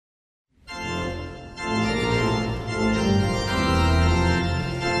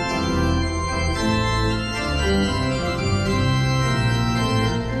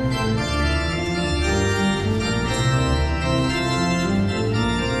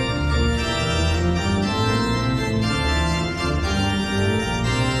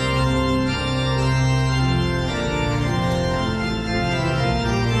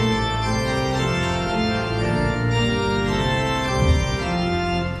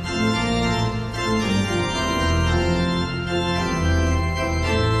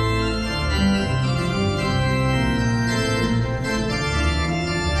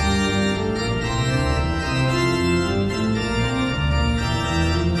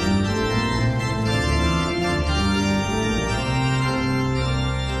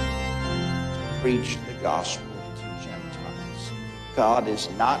preach the gospel to Gentiles. God is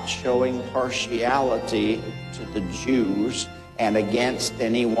not showing partiality to the Jews and against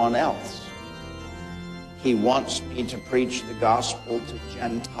anyone else. He wants me to preach the gospel to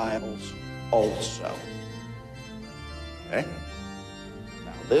Gentiles also. Okay?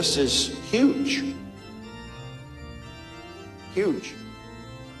 Now this is huge. Huge.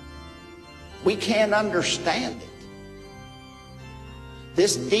 We can't understand it.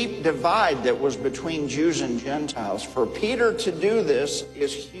 This deep divide that was between Jews and Gentiles, for Peter to do this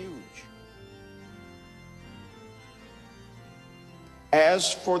is huge.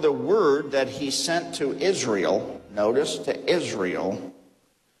 As for the word that he sent to Israel, notice, to Israel,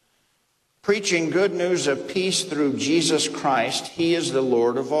 preaching good news of peace through Jesus Christ, he is the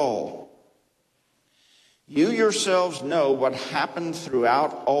Lord of all. You yourselves know what happened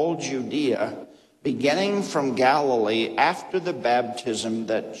throughout all Judea, beginning from Galilee after the baptism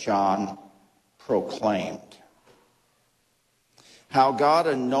that John proclaimed. How God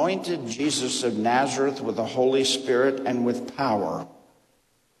anointed Jesus of Nazareth with the Holy Spirit and with power.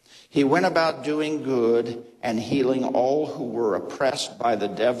 He went about doing good and healing all who were oppressed by the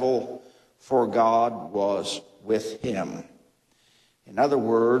devil, for God was with him. In other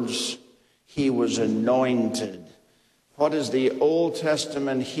words, he was anointed. What is the Old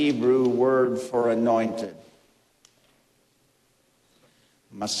Testament Hebrew word for anointed?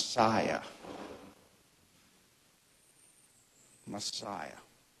 Messiah. Messiah.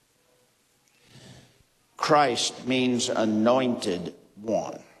 Christ means anointed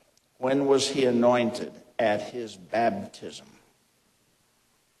one. When was he anointed? At his baptism.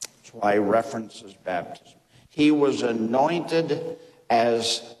 That's why he references baptism. He was anointed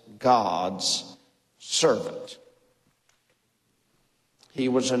as God's servant. He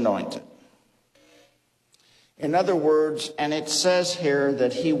was anointed. In other words, and it says here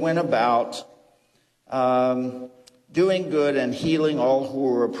that he went about doing good and healing all who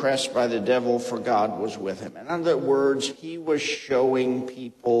were oppressed by the devil, for God was with him. In other words, he was showing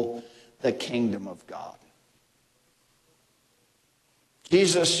people the kingdom of God.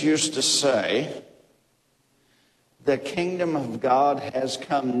 Jesus used to say, the kingdom of God has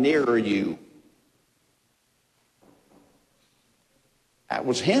come nearer you. That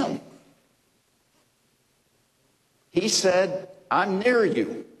was him. He said, I'm near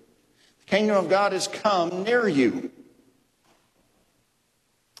you. The kingdom of God has come near you.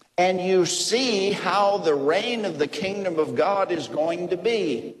 And you see how the reign of the kingdom of God is going to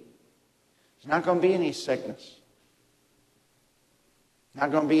be. There's not going to be any sickness. Not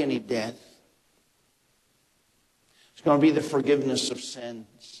going to be any death. It's going to be the forgiveness of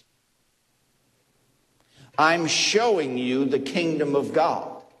sins. I'm showing you the kingdom of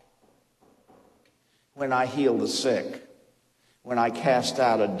God when I heal the sick, when I cast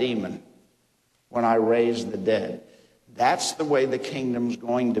out a demon, when I raise the dead. That's the way the kingdom's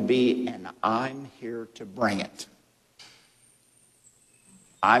going to be, and I'm here to bring it.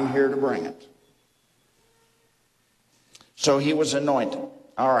 I'm here to bring it. So he was anointed.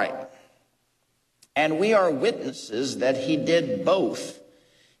 All right. And we are witnesses that he did both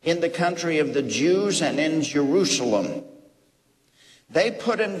in the country of the Jews and in Jerusalem. They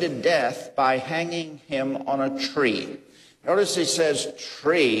put him to death by hanging him on a tree. Notice he says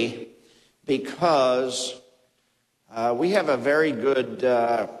tree because we have a very good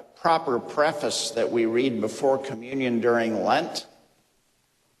proper preface that we read before communion during Lent.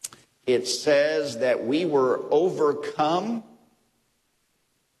 It says that we were overcome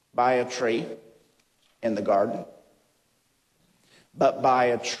by a tree in the garden, but by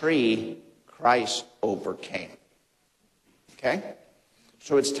a tree Christ overcame. Okay?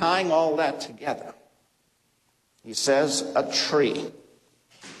 So it's tying all that together. He says a tree.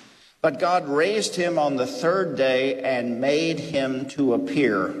 But God raised him on the third day and made him to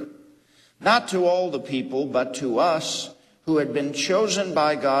appear, not to all the people, but to us who had been chosen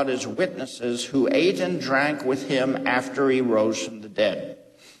by God as witnesses, who ate and drank with him after he rose from the dead.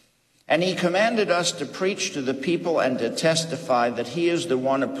 And he commanded us to preach to the people and to testify that he is the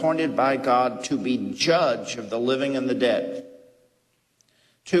one appointed by God to be judge of the living and the dead.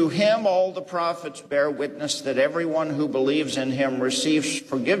 To him all the prophets bear witness that everyone who believes in him receives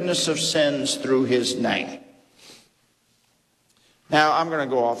forgiveness of sins through his name. Now, I'm going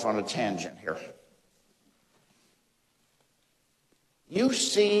to go off on a tangent here. You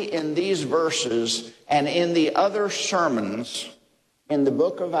see in these verses and in the other sermons in the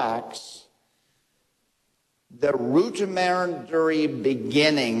book of Acts, the rudimentary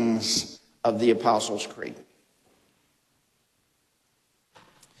beginnings of the Apostles' Creed.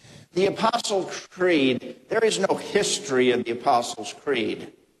 The Apostles' Creed, there is no history of the Apostles'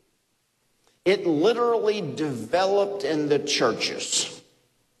 Creed. It literally developed in the churches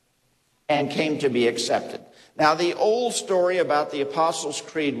and came to be accepted. Now, the old story about the Apostles'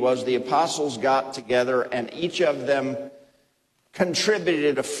 Creed was the apostles got together and each of them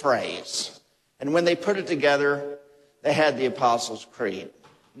contributed a phrase. And when they put it together, they had the Apostles' Creed.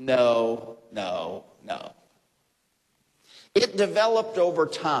 No, no, no. It developed over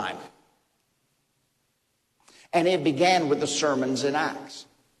time. And it began with the sermons in Acts.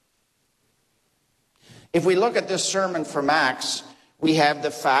 If we look at this sermon from Acts, we have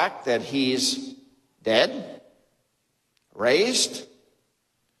the fact that he's dead, raised,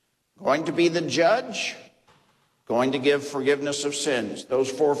 going to be the judge, going to give forgiveness of sins.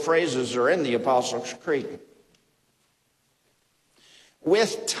 Those four phrases are in the Apostles' Creed.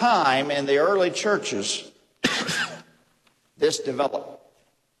 With time in the early churches, this developed,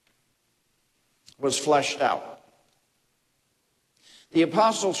 was fleshed out. The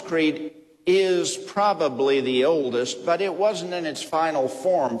Apostles' Creed is probably the oldest, but it wasn't in its final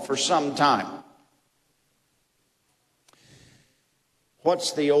form for some time.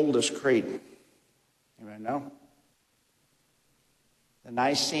 What's the oldest creed? Anybody know? The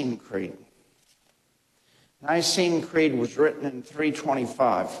Nicene Creed. Nicene Creed was written in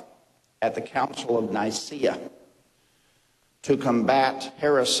 325 at the Council of Nicaea to combat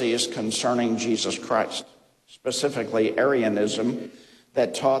heresies concerning Jesus Christ, specifically Arianism,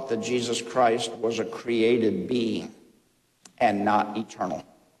 that taught that Jesus Christ was a created being and not eternal.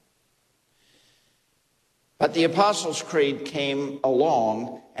 But the Apostles' Creed came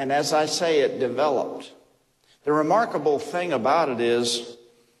along, and as I say, it developed. The remarkable thing about it is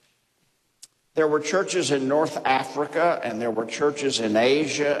there were churches in North Africa, and there were churches in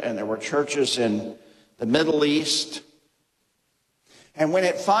Asia, and there were churches in the Middle East. And when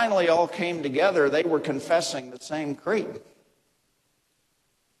it finally all came together, they were confessing the same creed.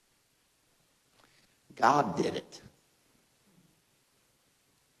 God did it.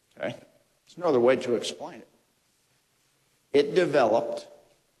 Okay? There's no other way to explain it. It developed,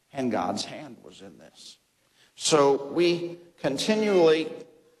 and God's hand was in this. So we continually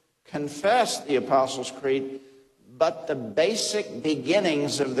confess the Apostles' Creed, but the basic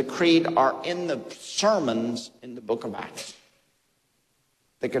beginnings of the creed are in the sermons in the book of Acts.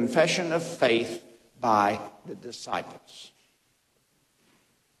 The confession of faith by the disciples.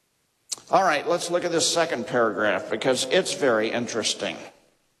 All right, let's look at this second paragraph because it's very interesting.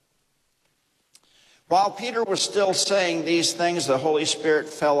 While Peter was still saying these things, the Holy Spirit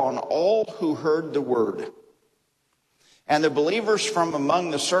fell on all who heard the word. And the believers from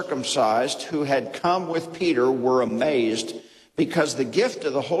among the circumcised who had come with Peter were amazed because the gift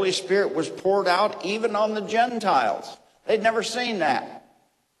of the Holy Spirit was poured out even on the Gentiles. They'd never seen that.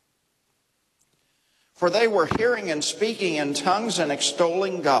 For they were hearing and speaking in tongues and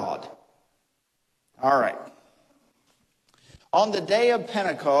extolling God. All right. On the day of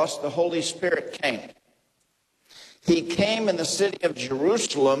Pentecost, the Holy Spirit came. He came in the city of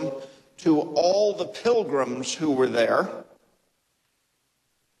Jerusalem to all the pilgrims who were there,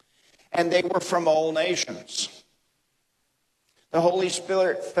 and they were from all nations. The Holy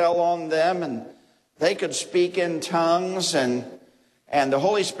Spirit fell on them, and they could speak in tongues, and the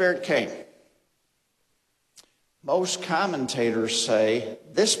Holy Spirit came. Most commentators say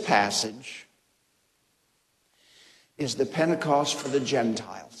this passage is the Pentecost for the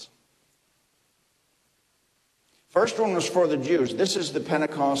Gentiles. First one was for the Jews. This is the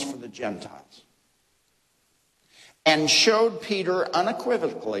Pentecost for the Gentiles. And showed Peter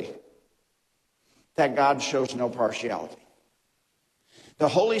unequivocally that God shows no partiality. The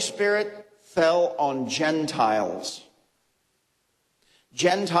Holy Spirit fell on Gentiles.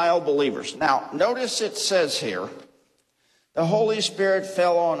 Gentile believers. Now, notice it says here, the Holy Spirit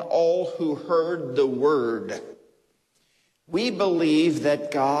fell on all who heard the word. We believe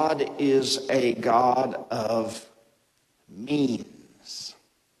that God is a God of means.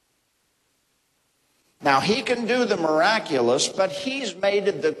 Now, he can do the miraculous, but he's made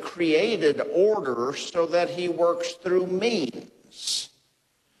the created order so that he works through means.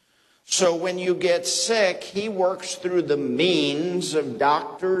 So when you get sick, he works through the means of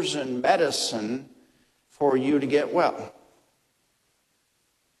doctors and medicine for you to get well.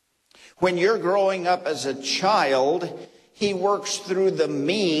 When you're growing up as a child, he works through the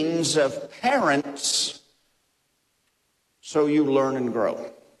means of parents so you learn and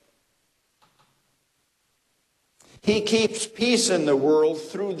grow. He keeps peace in the world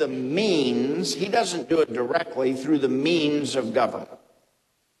through the means. He doesn't do it directly through the means of government.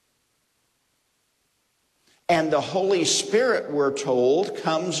 And the Holy Spirit, we're told,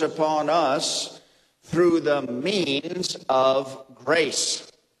 comes upon us through the means of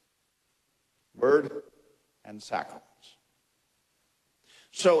grace. Word and sacraments.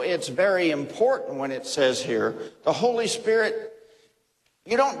 So it's very important when it says here, the Holy Spirit,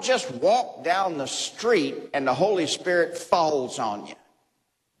 you don't just walk down the street and the Holy Spirit falls on you.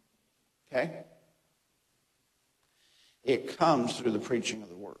 Okay? It comes through the preaching of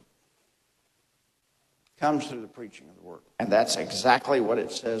the Word. Comes through the preaching of the Word. And that's exactly what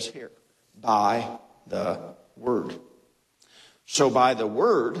it says here. By the Word. So by the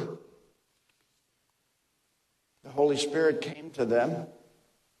Word, the Holy Spirit came to them.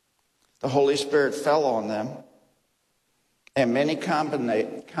 The Holy Spirit fell on them. And many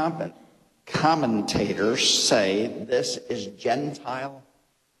commentators say this is Gentile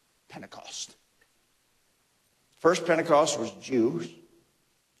Pentecost. First Pentecost was Jews.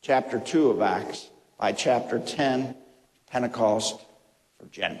 Chapter 2 of Acts. By chapter 10, Pentecost for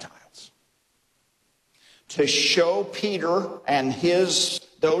Gentiles. To show Peter and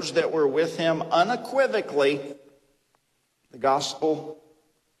those that were with him unequivocally the gospel,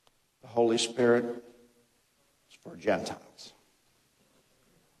 the Holy Spirit is for Gentiles.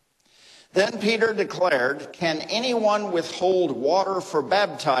 Then Peter declared, "Can anyone withhold water for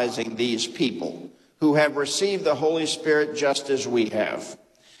baptizing these people who have received the Holy Spirit just as we have?"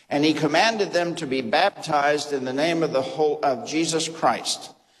 And he commanded them to be baptized in the name of Jesus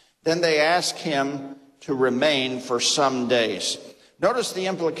Christ. Then they asked him to remain for some days. Notice the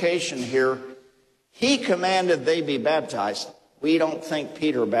implication here. He commanded they be baptized. We don't think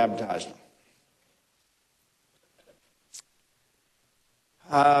Peter baptized them.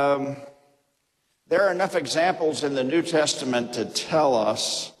 There are enough examples in the New Testament to tell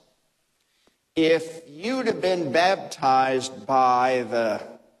us if you'd have been baptized by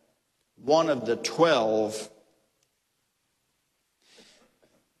one of the 12,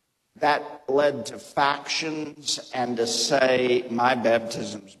 that led to factions and to say, my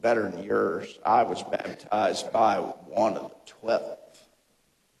baptism's better than yours. I was baptized by one of the 12.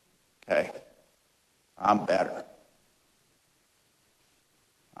 Okay, I'm better.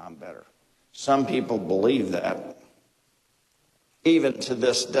 I'm better. Some people believe that, even to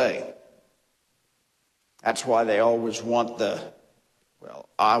this day. That's why they always want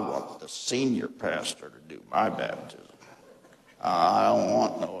I want the senior pastor to do my baptism. I don't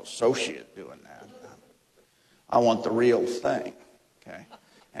want no associate doing that. I want the real thing, okay?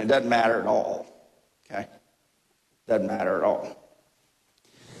 And it doesn't matter at all, okay? Doesn't matter at all.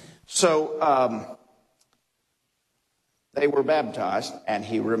 So they were baptized, and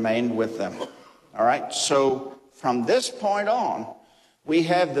he remained with them. All right? So from this point on, we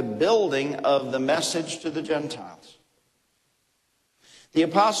have the building of the message to the Gentiles. The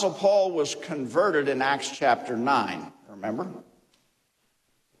Apostle Paul was converted in Acts chapter 9, remember?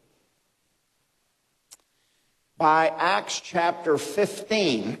 By Acts chapter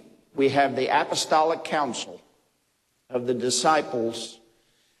 15, we have the Apostolic Council of the disciples,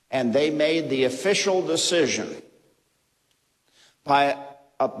 and they made the official decision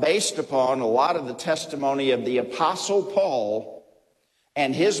based upon a lot of the testimony of the Apostle Paul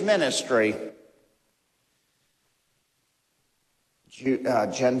and his ministry.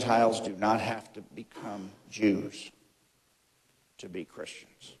 Gentiles do not have to become Jews to be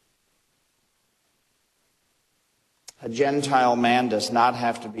Christians. A Gentile man does not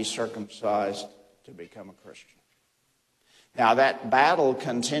have to be circumcised to become a Christian. Now, that battle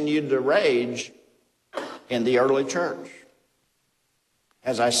continued to rage in the early church.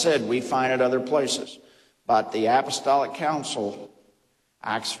 As I said, we find it other places. But the Apostolic Council,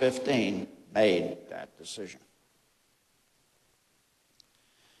 Acts 15, made that decision.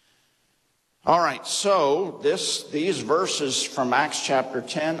 All right, so these verses from Acts chapter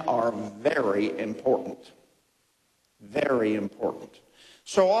 10 are very important. Very important.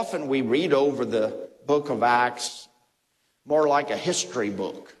 So often we read over the book of Acts more like a history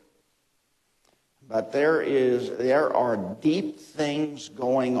book. But there are deep things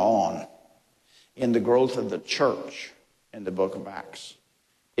going on in the growth of the church in the book of Acts,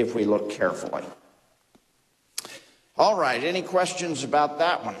 if we look carefully. All right, any questions about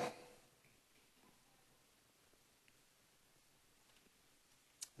that one?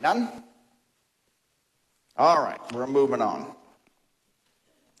 None? All right, we're moving on.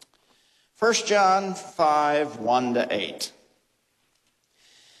 1 John 5, 1-8.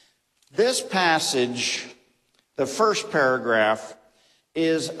 This passage, the first paragraph,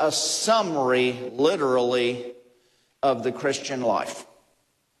 is a summary, literally, of the Christian life.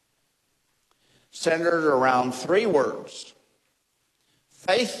 Centered around three words: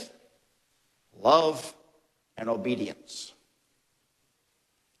 faith, love, and obedience.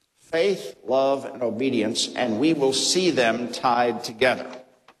 Faith, love, and obedience, and we will see them tied together.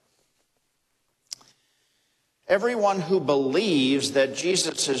 Everyone who believes that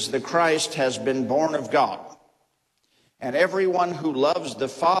Jesus is the Christ has been born of God. And everyone who loves the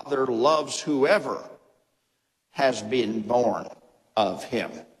Father loves whoever has been born of him.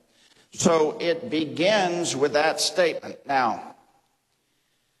 So it begins with that statement. Now,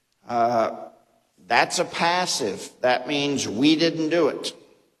 that's a passive. That means we didn't do it.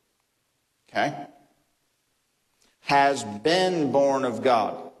 Okay? Has been born of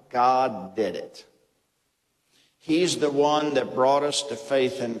God. God did it. He's the one that brought us to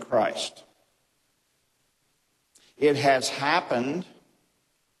faith in Christ. It has happened.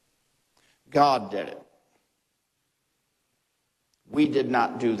 God did it. We did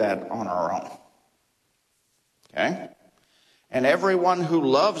not do that on our own. Okay? And everyone who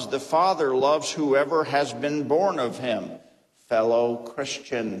loves the Father loves whoever has been born of him. Fellow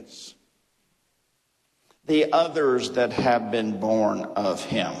Christians. The others that have been born of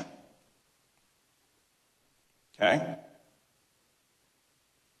him. Okay?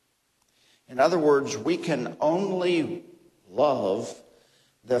 In other words, we can only love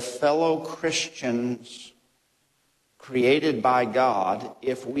the fellow Christians created by God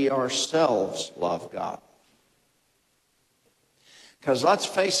if we ourselves love God. Because let's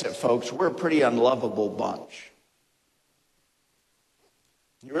face it, folks, we're a pretty unlovable bunch.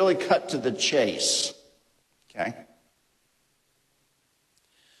 You really cut to the chase. Okay?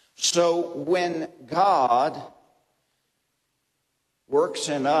 So when God works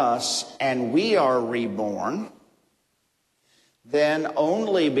in us and we are reborn, then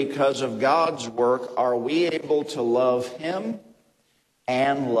only because of God's work are we able to love him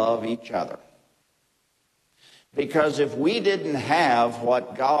and love each other. Because if we didn't have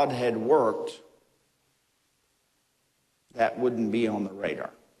what God had worked, that wouldn't be on the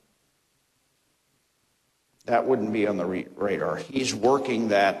radar. That wouldn't be on the radar. He's working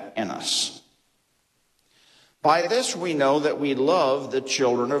that in us. By this we know that we love the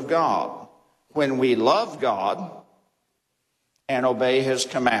children of God, when we love God and obey his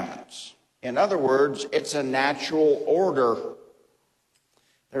commandments. In other words, it's a natural order.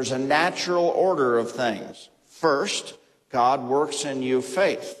 There's a natural order of things. First, God works in you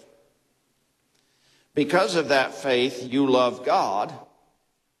faith. Because of that faith, you love God.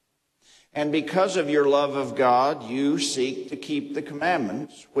 And because of your love of God, you seek to keep the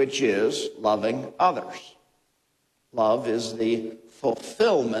commandments, which is loving others. Love is the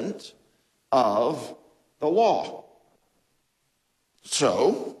fulfillment of the law.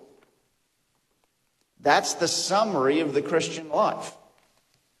 So, that's the summary of the Christian life.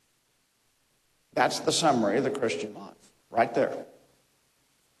 That's the summary of the Christian life, right there.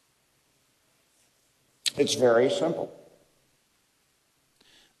 It's very simple.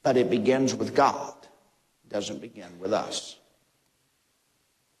 But it begins with God. It doesn't begin with us.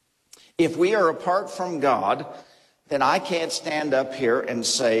 If we are apart from God, then I can't stand up here and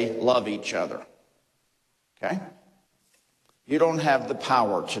say, love each other. Okay? You don't have the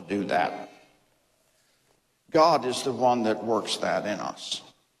power to do that. God is the one that works that in us.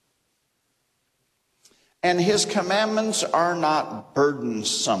 And his commandments are not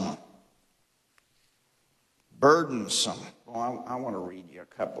burdensome. Burdensome. Well, I want to read you a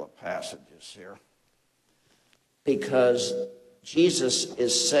couple of passages here. Because Jesus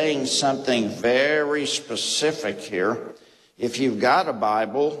is saying something very specific here. If you've got a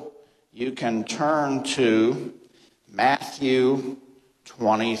Bible, you can turn to Matthew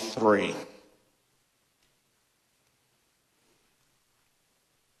 23.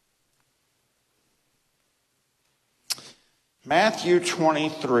 Matthew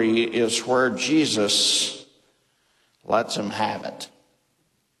 23 is where Jesus lets him have it.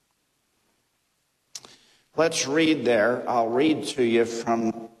 Let's read there. I'll read to you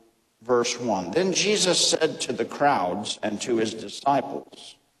from verse 1. Then Jesus said to the crowds and to his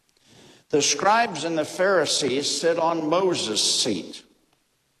disciples, the scribes and the Pharisees sit on Moses' seat.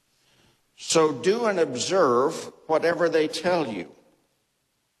 So do and observe whatever they tell you,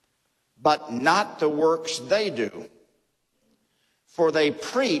 but not the works they do. For they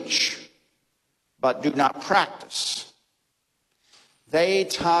preach, but do not practice. They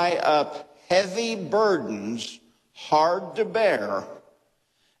tie up heavy burdens, hard to bear,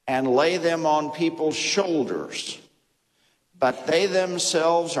 and lay them on people's shoulders. But they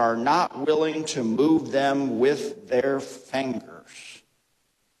themselves are not willing to move them with their fingers.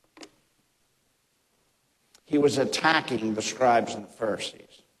 He was attacking the scribes and the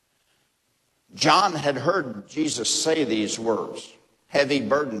Pharisees. John had heard Jesus say these words, heavy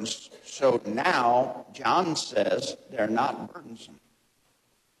burdens. So now John says they're not burdensome.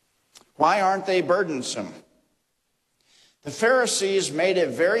 Why aren't they burdensome? The Pharisees made it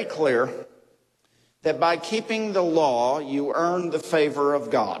very clear that by keeping the law you earned the favor of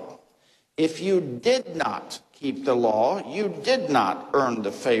God. If you did not keep the law, you did not earn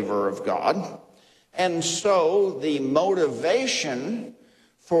the favor of God. And so the motivation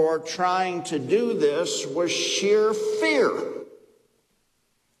for trying to do this was sheer fear.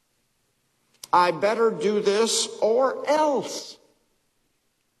 I better do this or else.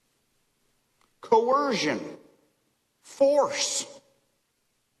 Coercion, force,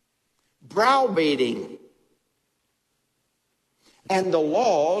 browbeating. And the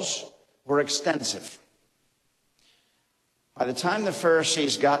laws were extensive. By the time the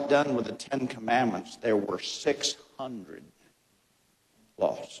Pharisees got done with the Ten Commandments, there were 600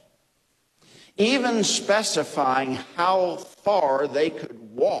 laws, even specifying how far they could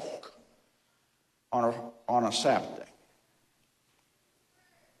walk on a Sabbath day.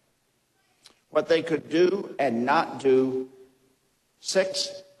 What they could do and not do,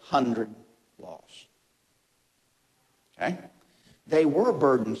 600 laws. Okay? They were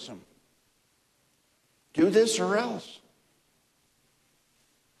burdensome. Do this or else.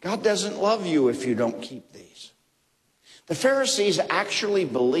 God doesn't love you if you don't keep these. The Pharisees actually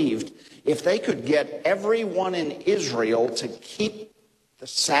believed if they could get everyone in Israel to keep the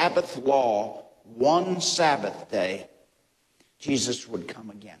Sabbath law one Sabbath day, Jesus would come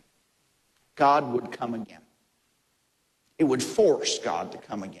again. God would come again. It would force God to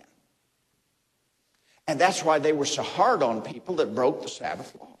come again. And that's why they were so hard on people that broke the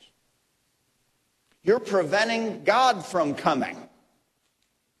Sabbath laws. You're preventing God from coming.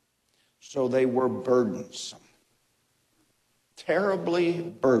 So they were burdensome. Terribly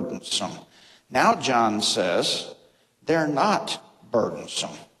burdensome. Now John says they're not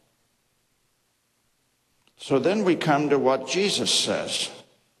burdensome. So then we come to what Jesus says.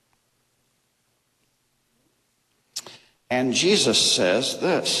 And Jesus says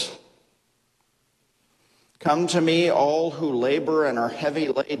this: "Come to me, all who labor and are heavy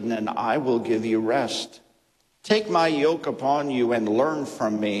laden, and I will give you rest. Take my yoke upon you and learn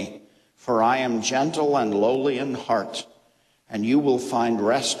from me, for I am gentle and lowly in heart, and you will find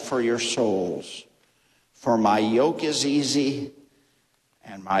rest for your souls. For my yoke is easy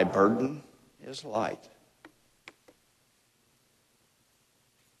and my burden is light."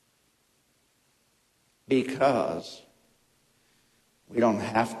 Because we don't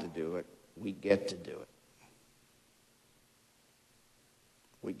have to do it, we get to do it.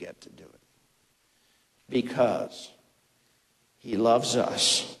 We get to do it. Because he loves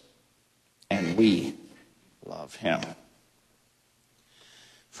us and we love him.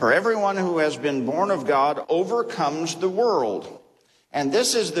 For everyone who has been born of God overcomes the world. And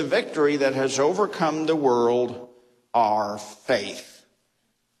this is the victory that has overcome the world, our faith.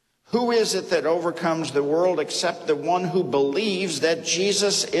 Who is it that overcomes the world except the one who believes that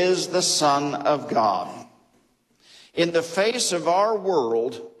Jesus is the Son of God? In the face of our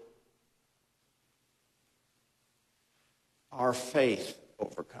world, our faith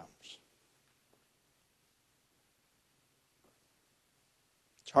overcomes.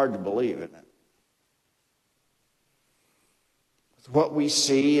 It's hard to believe, isn't it? With what we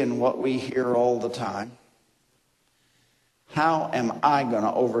see and what we hear all the time, how am I going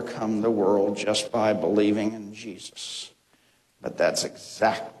to overcome the world just by believing in Jesus? But that's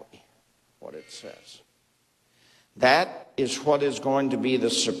exactly what it says. That is what is going to be the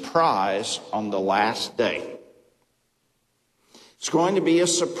surprise on the last day. It's going to be a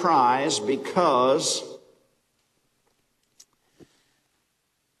surprise because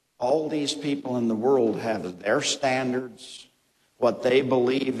all these people in the world have their standards, what they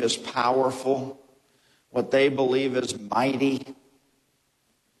believe is powerful, what they believe is mighty.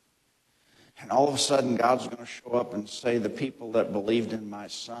 And all of a sudden, God's going to show up and say, the people that believed in my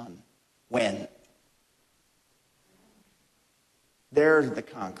Son win. They're the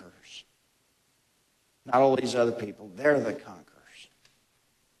conquerors. Not all these other people. They're the conquerors.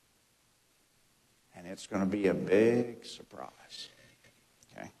 And it's going to be a big surprise.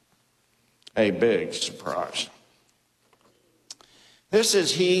 Okay? A big surprise. This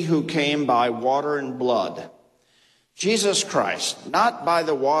is he who came by water and blood, Jesus Christ, not by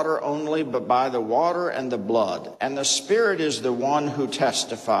the water only, but by the water and the blood. And the Spirit is the one who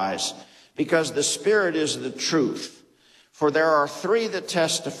testifies, because the Spirit is the truth. For there are three that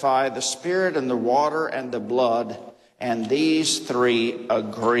testify, the Spirit and the water and the blood, and these three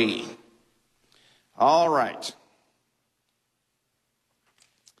agree. All right.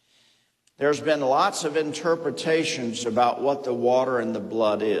 There's been lots of interpretations about what the water and the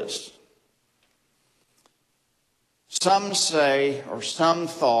blood is. Some say, or some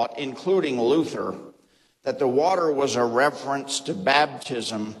thought, including Luther, that the water was a reference to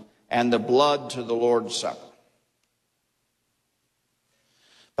baptism and the blood to the Lord's Supper.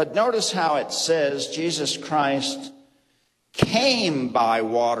 But notice how it says Jesus Christ came by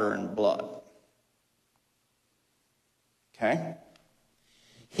water and blood. Okay?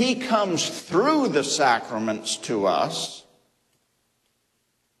 He comes through the sacraments to us,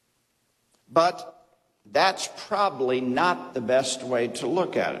 but that's probably not the best way to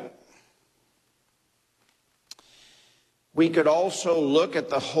look at it. We could also look at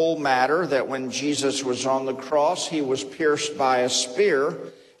the whole matter that when Jesus was on the cross, he was pierced by a spear,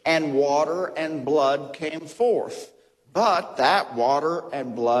 and water and blood came forth. But that water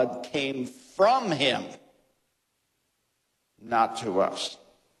and blood came from him, not to us.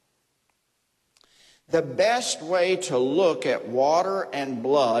 The best way to look at water and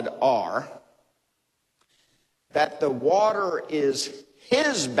blood are that the water is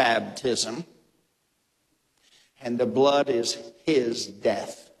his baptism and the blood is his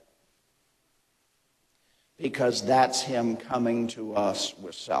death. Because that's him coming to us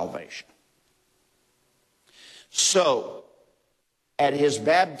with salvation. So, at his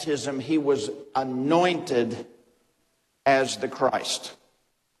baptism, he was anointed as the Christ.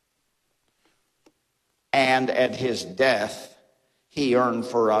 And at his death, he earned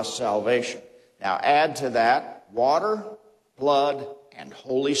for us salvation. Now add to that water, blood, and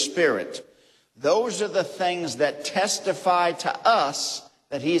Holy Spirit. Those are the things that testify to us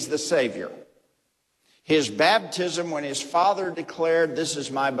that he's the Savior. His baptism, when his Father declared, "This is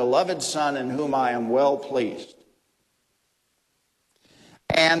my beloved Son in whom I am well pleased."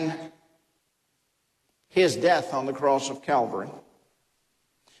 And his death on the cross of Calvary.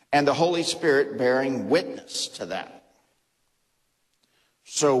 And the Holy Spirit bearing witness to that.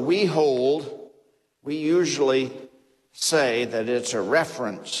 So we usually say that it's a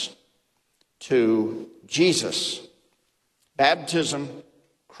reference to Jesus, baptism,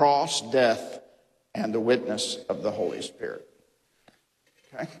 cross, death, and the witness of the Holy Spirit.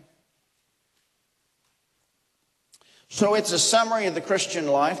 Okay? So it's a summary of the Christian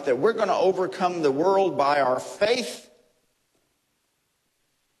life that we're going to overcome the world by our faith.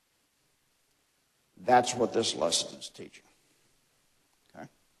 That's what this lesson is teaching. Okay?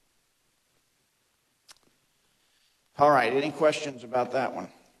 All right, any questions about that one?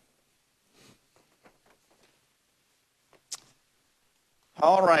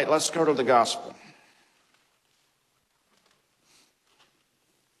 All right, let's go to the gospel.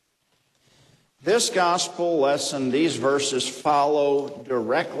 This gospel lesson, these verses follow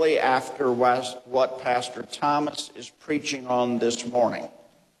directly after what Pastor Thomas is preaching on this morning.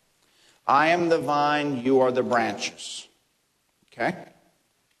 I am the vine, you are the branches. Okay?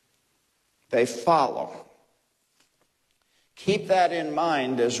 They follow. Keep that in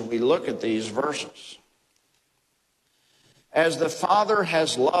mind as we look at these verses. As the Father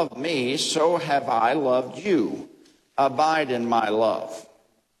has loved me, so have I loved you. Abide in my love.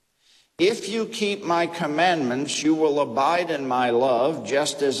 If you keep my commandments, you will abide in my love,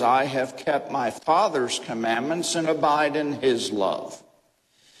 just as I have kept my Father's commandments and abide in his love.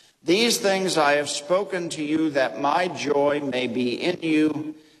 These things I have spoken to you, that my joy may be in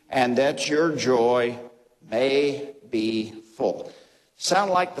you, and that your joy may be full.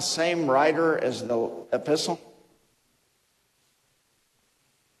 Sound like the same writer as the epistle?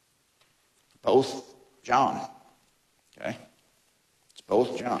 Both John. Okay? It's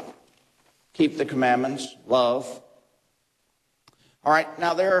both John. Keep the commandments, love. All right,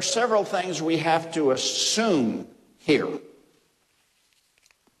 now there are several things we have to assume here.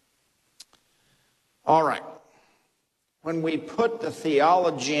 All right. When we put the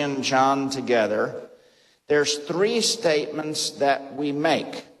theology in John together, there's three statements that we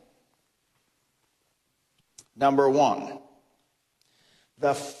make. Number one,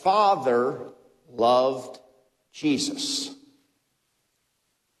 the Father loved Jesus.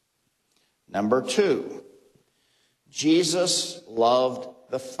 Number two, Jesus loved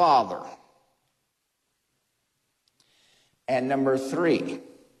the Father. And number three,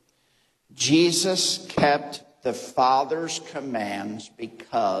 Jesus kept the Father's commands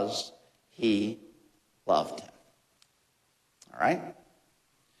because he loved him. All right?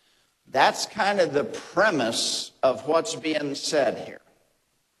 That's kind of the premise of what's being said here.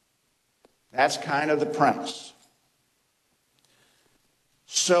 That's kind of the premise.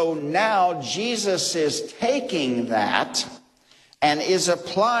 So now Jesus is taking that and is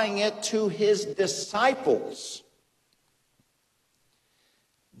applying it to his disciples.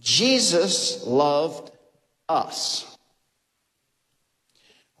 Jesus loved us.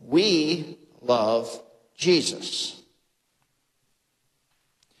 We love Jesus.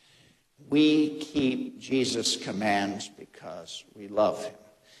 We keep Jesus' commands because we love him.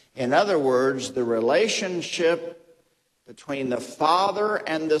 In other words, the relationship between the Father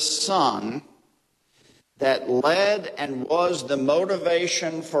and the Son that led and was the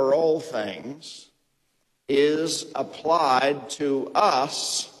motivation for all things is applied to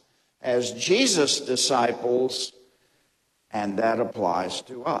us as Jesus' disciples, and that applies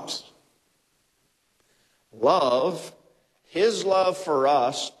to us. Love, his love for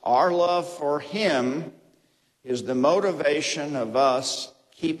us, our love for him, is the motivation of us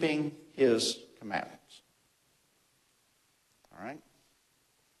keeping his commandments. All right?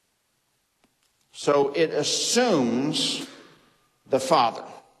 So it assumes the Father.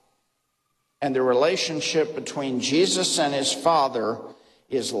 And the relationship between Jesus and his Father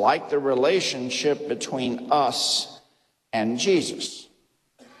is like the relationship between us and Jesus.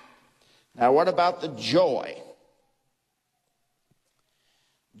 Now, what about the joy?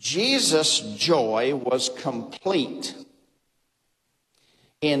 Jesus' joy was complete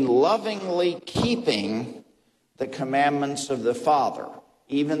in lovingly keeping the commandments of the Father,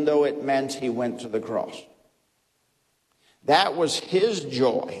 even though it meant he went to the cross. That was his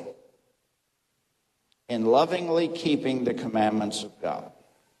joy, in lovingly keeping the commandments of God.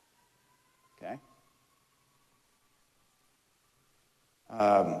 Okay?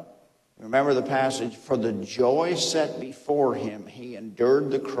 Remember the passage, for the joy set before him, he endured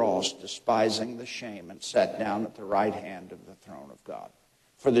the cross, despising the shame, and sat down at the right hand of the throne of God.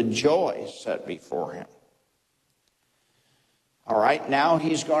 For the joy set before him. All right, now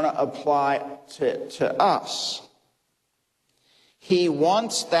he's going to apply to us. He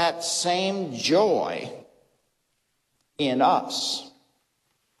wants that same joy in us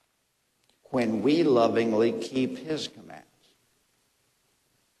when we lovingly keep his commandments.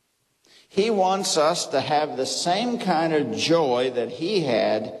 He wants us to have the same kind of joy that he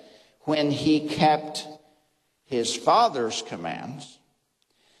had when he kept his Father's commands,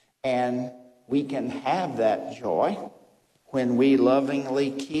 and we can have that joy when we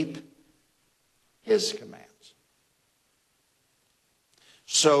lovingly keep his commands.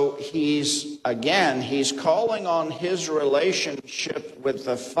 So he's calling on his relationship with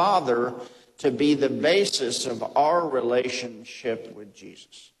the Father to be the basis of our relationship with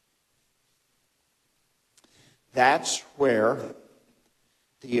Jesus. That's where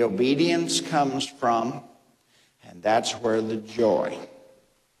the obedience comes from, and that's where the joy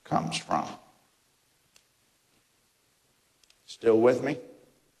comes from. Still with me?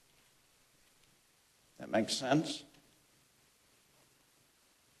 That makes sense?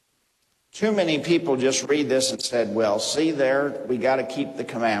 Too many people just read this and said, well, see there, we got to keep the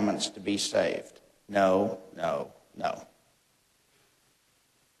commandments to be saved. No, no, no.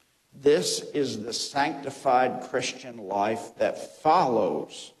 This is the sanctified Christian life that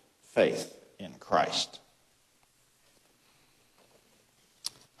follows faith in Christ.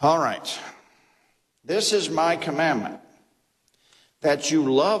 All right. This is my commandment, that you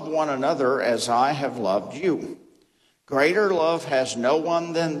love one another as I have loved you. Greater love has no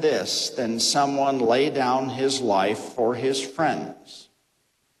one than this, than someone lay down his life for his friends.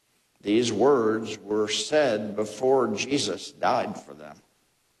 These words were said before Jesus died for them.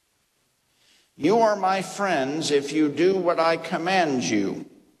 You are my friends if you do what I command you.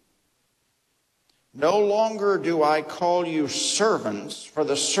 No longer do I call you servants, for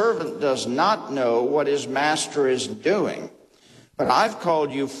the servant does not know what his master is doing. But I've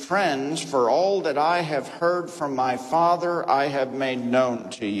called you friends, for all that I have heard from my Father I have made known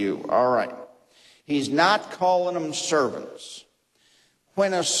to you. All right. He's not calling them servants.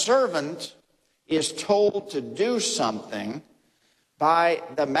 When a servant is told to do something by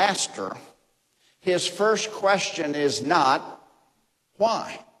the master, his first question is not,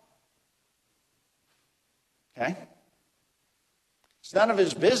 why? Okay? It's none of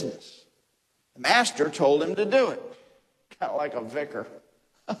his business. The master told him to do it. Kind of like a vicar.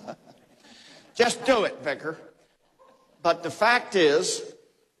 Just do it, vicar. But the fact is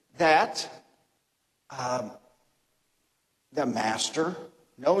that the master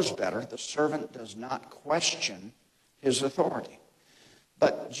knows better. The servant does not question his authority.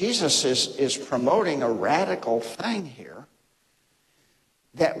 But Jesus is promoting a radical thing here,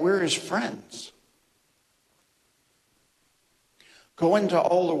 that we're his friends. Go into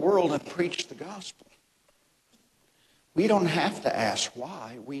all the world and preach the gospel. We don't have to ask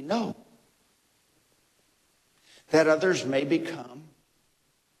why. We know that others may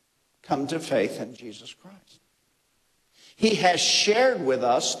come to faith in Jesus Christ. He has shared with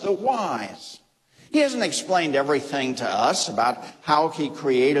us the whys. He hasn't explained everything to us about how he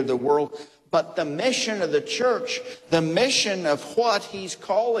created the world, but the mission of the church, the mission of what he's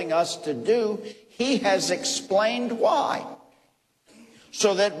calling us to do, he has explained why.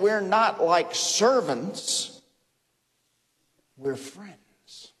 so that we're not like servants, we're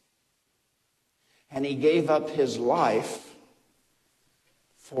friends. And he gave up his life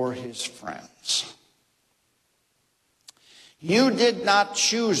for his friends. You did not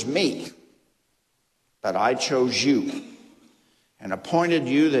choose me, but I chose you and appointed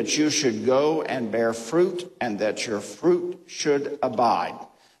you that you should go and bear fruit and that your fruit should abide.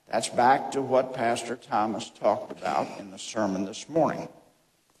 That's back to what Pastor Thomas talked about in the sermon this morning.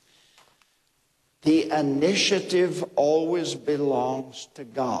 The initiative always belongs to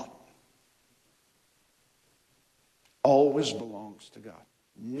God. Always belongs to God.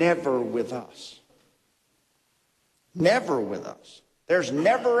 Never with us. Never with us. There's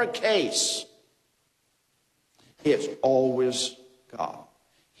never a case. It's always God.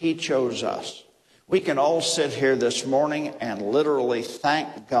 He chose us. We can all sit here this morning and literally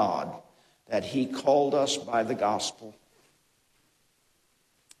thank God that he called us by the gospel.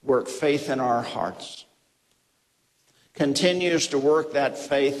 Work faith in our hearts. Continues to work that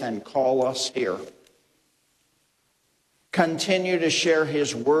faith and call us here. Continue to share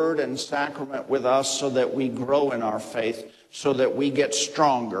his word and sacrament with us so that we grow in our faith, so that we get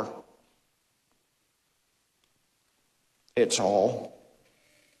stronger. It's all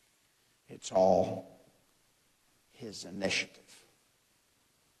his initiative.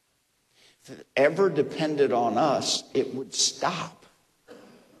 If it ever depended on us, it would stop.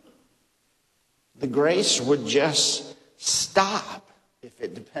 The grace would just stop if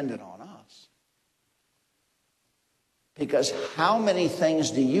it depended on us. Because how many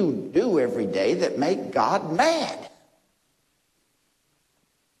things do you do every day that make God mad?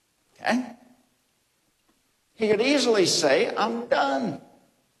 Okay? He could easily say, I'm done.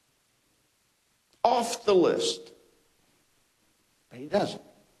 Off the list. But he doesn't.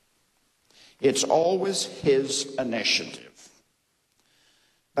 It's always his initiative.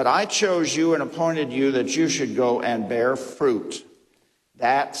 But I chose you and appointed you that you should go and bear fruit.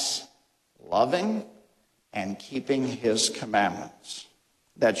 That's loving and keeping his commandments.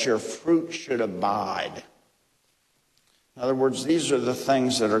 That your fruit should abide. In other words, these are the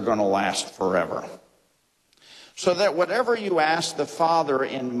things that are going to last forever. So that whatever you ask the Father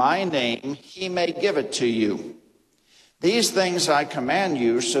in my name, he may give it to you. These things I command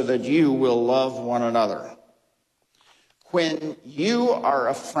you so that you will love one another. When you are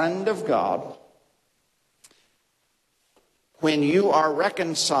a friend of God, when you are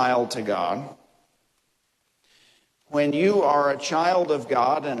reconciled to God, when you are a child of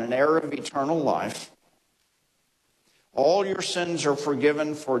God and an heir of eternal life, all your sins are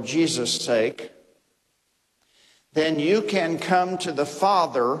forgiven for Jesus' sake, then you can come to the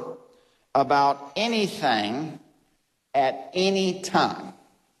Father about anything at any time.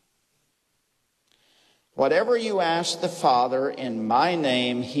 Whatever you ask the Father in my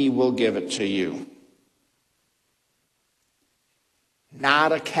name, he will give it to you.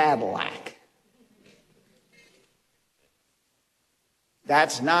 Not a Cadillac.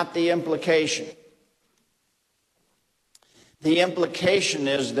 That's not the implication. The implication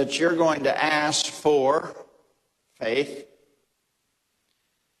is that you're going to ask for faith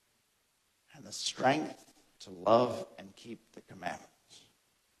and the strength to love and keep the commandments.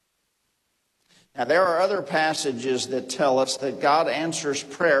 Now, there are other passages that tell us that God answers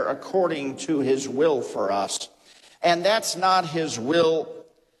prayer according to his will for us. And that's not his will.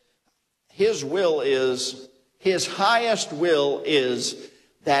 His will is, his highest will is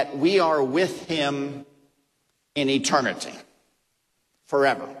that we are with him in eternity,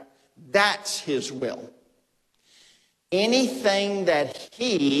 forever. That's his will. Anything that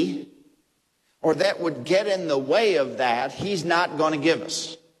he, or that would get in the way of that, he's not going to give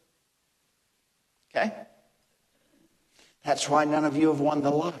us. Okay? That's why none of you have won the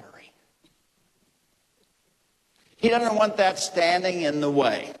lottery. He doesn't want that standing in the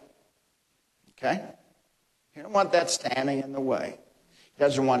way. Okay? He doesn't want that standing in the way. He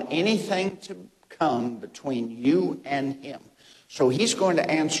doesn't want anything to come between you and him. So he's going to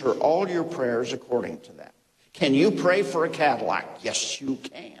answer all your prayers according to that. Can you pray for a Cadillac? Yes, you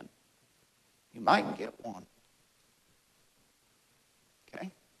can. You might get one. Okay?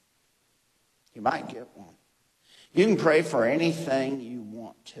 You might get one. You can pray for anything you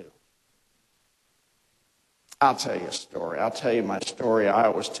want to. I'll tell you a story. I'll tell you my story I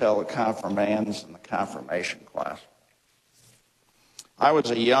always tell the confirmands in the confirmation class. I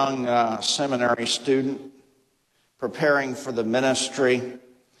was a young seminary student preparing for the ministry,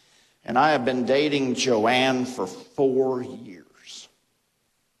 and I have been dating Joanne for 4 years.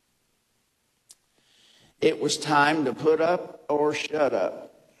 It was time to put up or shut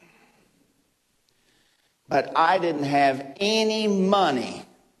up. But I didn't have any money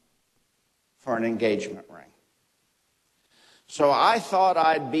for an engagement ring. So I thought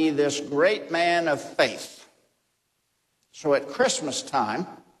I'd be this great man of faith. So at Christmas time,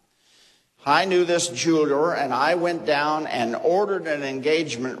 I knew this jeweler, and I went down and ordered an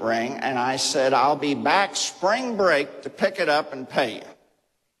engagement ring, and I said, I'll be back spring break to pick it up and pay you.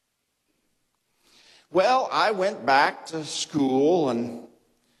 Well, I went back to school and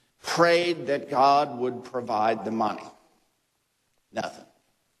prayed that God would provide the money. Nothing.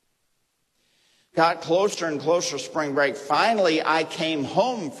 Got closer and closer to spring break. Finally, I came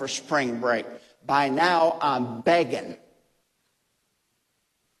home for spring break. By now, I'm begging.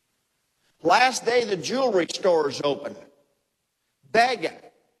 Last day the jewelry store is open. Begging.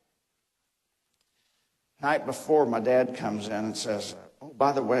 Night before, my dad comes in and says, oh,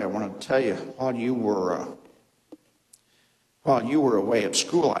 by the way, I want to tell you, while you were away at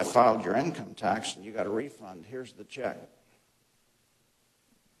school, I filed your income tax and you got a refund. Here's the check.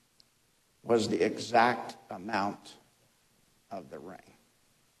 Was the exact amount of the ring.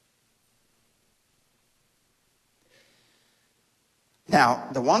 Now,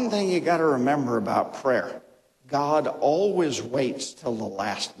 the one thing you got to remember about prayer, God always waits till the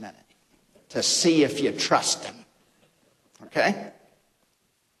last minute to see if you trust him. Okay?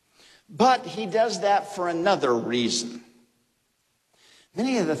 But he does that for another reason.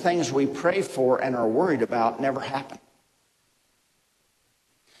 Many of the things we pray for and are worried about never happen.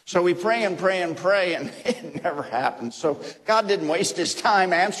 So we pray and pray and pray, and it never happens. So God didn't waste his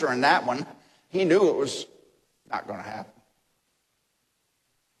time answering that one. He knew it was not going to happen.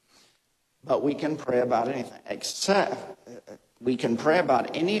 But we can pray about anything, except we can pray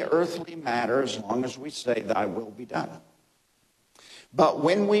about any earthly matter as long as we say, thy will be done. But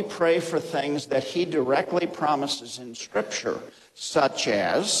when we pray for things that he directly promises in Scripture, such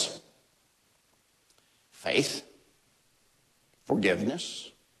as faith, forgiveness,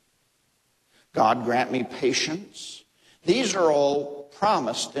 God grant me patience, these are all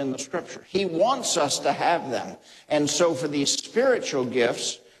promised in the Scripture. He wants us to have them. And so for these spiritual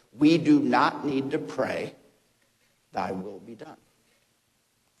gifts, we do not need to pray, thy will be done.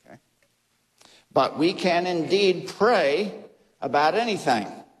 Okay? But we can indeed pray about anything.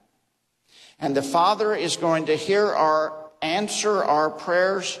 And the Father is going to answer our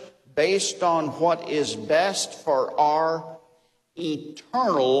prayers based on what is best for our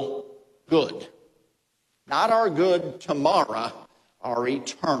eternal good. Not our good tomorrow, our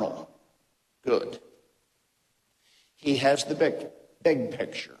eternal good. He has the big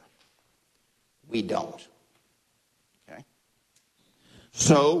picture. We don't. Okay?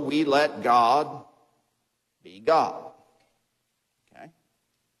 So we let God be God. Okay?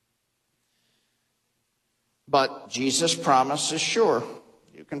 But Jesus' promise is sure.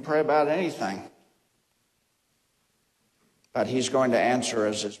 You can pray about anything. But he's going to answer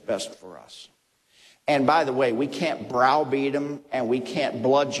as is best for us. And by the way, we can't browbeat him and we can't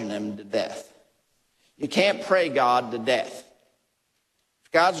bludgeon him to death. You can't pray God to death.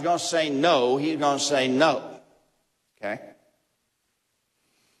 If God's going to say no, he's going to say no. Okay?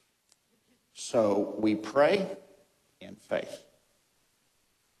 So we pray in faith.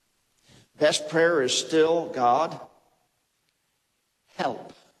 Best prayer is still, God,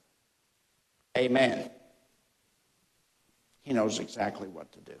 help. Amen. He knows exactly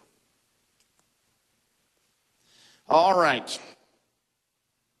what to do. All right.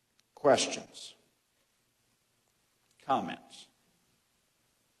 Questions? Comments?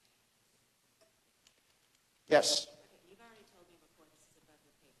 Yes? You've already told me before this is above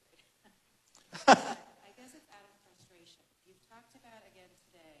your pay grade. I guess it's out of frustration. You've talked about again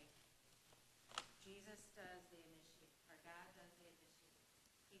today, Jesus does the initiating, or God does the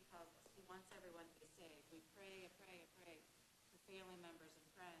initiating. He calls us. He wants everyone to be saved. We pray and pray and pray for family members and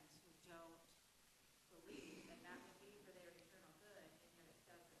friends who don't believe that that will be for their eternal good, and yet it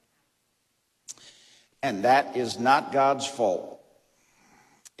doesn't happen. And that is not God's fault.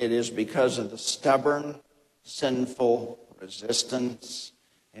 It is because of the stubborn, sinful resistance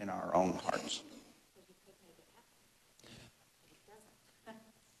in our own hearts.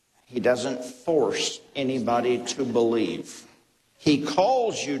 He doesn't force anybody to believe. He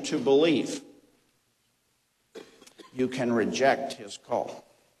calls you to believe. You can reject his call.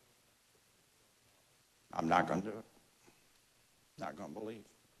 I'm not going to do it. Not going to believe.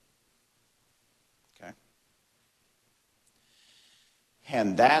 Okay?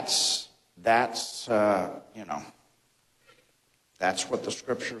 And that's what the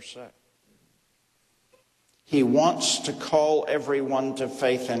Scriptures say. He wants to call everyone to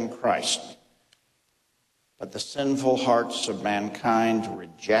faith in Christ. but the sinful hearts of mankind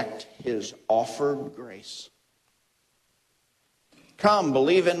reject his offered grace. Come,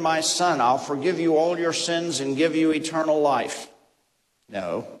 believe in my Son. I'll forgive you all your sins and give you eternal life.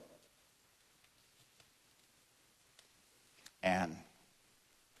 No. And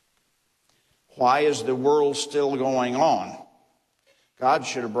why is the world still going on? God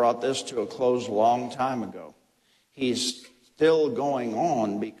should have brought this to a close a long time ago. He's still going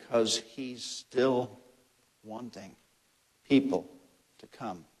on because he's still wanting people to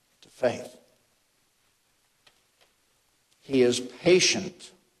come to faith. He is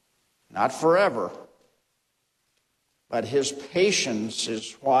patient, not forever, but his patience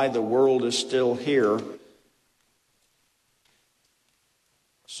is why the world is still here,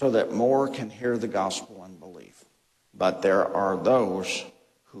 so that more can hear the gospel and believe. But there are those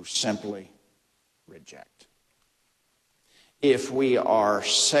who simply reject. If we are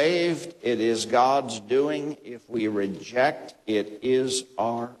saved, it is God's doing. If we reject, it is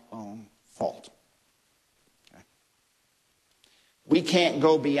our own fault. Okay? We can't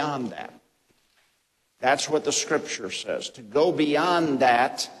go beyond that. That's what the Scripture says. To go beyond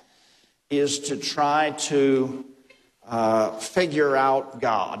that is to try to figure out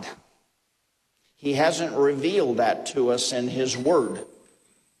God. He hasn't revealed that to us in his Word.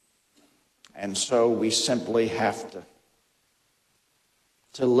 And so we simply have to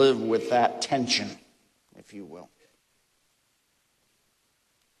live with that tension, if you will.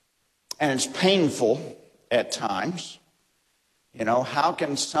 And it's painful at times. You know, how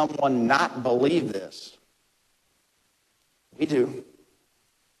can someone not believe this? We do.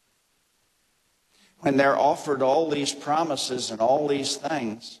 When they're offered all these promises and all these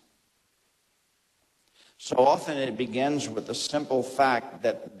things, so often it begins with the simple fact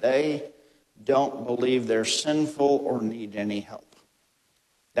that they don't believe they're sinful or need any help.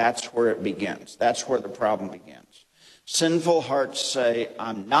 That's where it begins. That's where the problem begins. Sinful hearts say,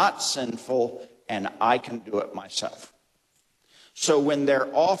 I'm not sinful and I can do it myself. So when they're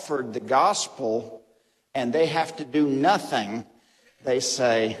offered the gospel and they have to do nothing, they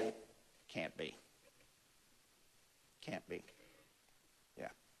say, can't be. Can't be. Yeah.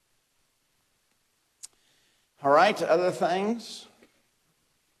 All right, other things?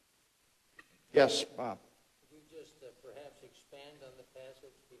 Yes, Bob. Could you just perhaps expand on the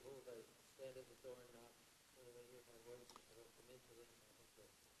passage? Behold, I stand at the door and knock. Whether they hear my voice, I will come into them.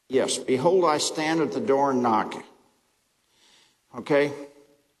 Yes, behold, I stand at the door and knock. Okay?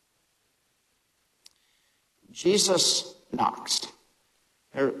 Jesus knocks.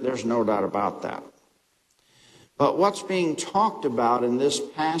 There's no doubt about that. But what's being talked about in this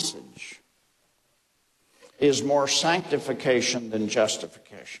passage is more sanctification than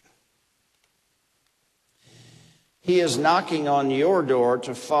justification. He is knocking on your door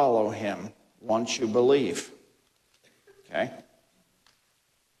to follow him once you believe. Okay?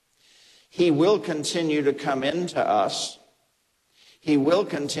 He will continue to come into us. He will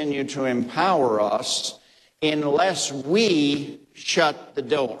continue to empower us unless we shut the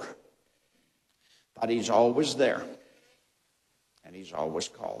door. But he's always there. And he's always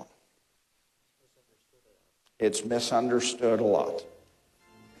calling. It's misunderstood a lot.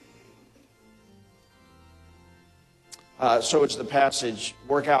 So it's the passage,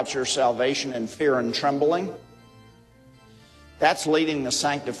 work out your salvation in fear and trembling. That's leading the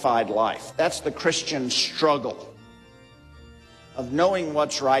sanctified life. That's the Christian struggle of knowing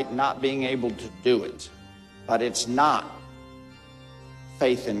what's right and not being able to do it. But it's not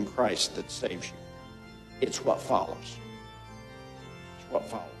faith in Christ that saves you. It's what follows. It's what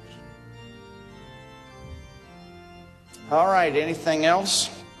follows. All right, anything else?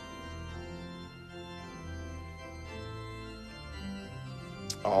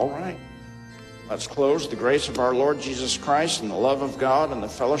 All right. Let's close. The grace of our Lord Jesus Christ and the love of God and the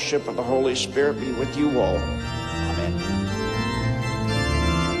fellowship of the Holy Spirit be with you all.